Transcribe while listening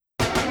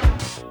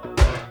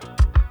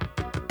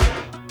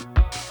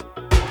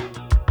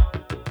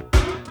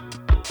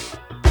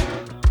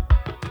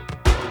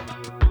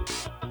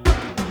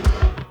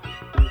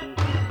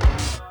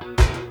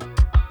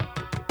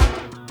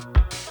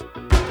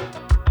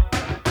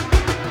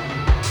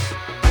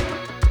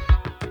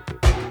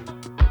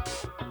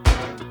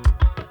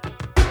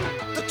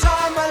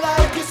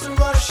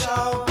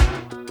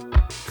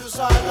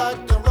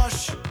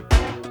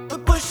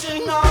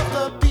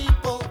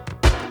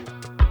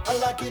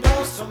it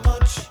all so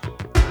much.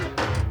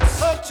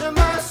 Such a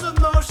massive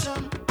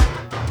motion,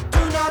 do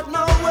not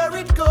know where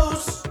it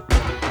goes.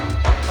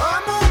 I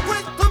move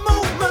with the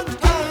movement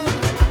and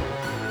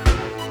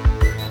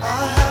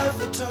I have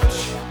the touch.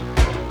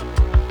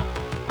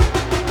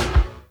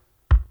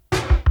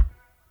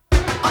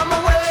 I'm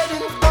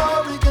waiting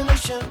for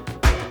ignition,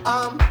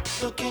 I'm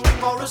looking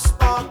for a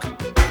spark.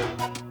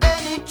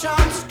 Any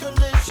chance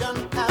collision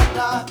and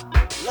I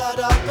light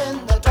up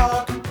in the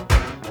dark.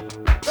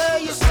 There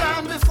you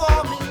stand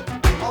before me,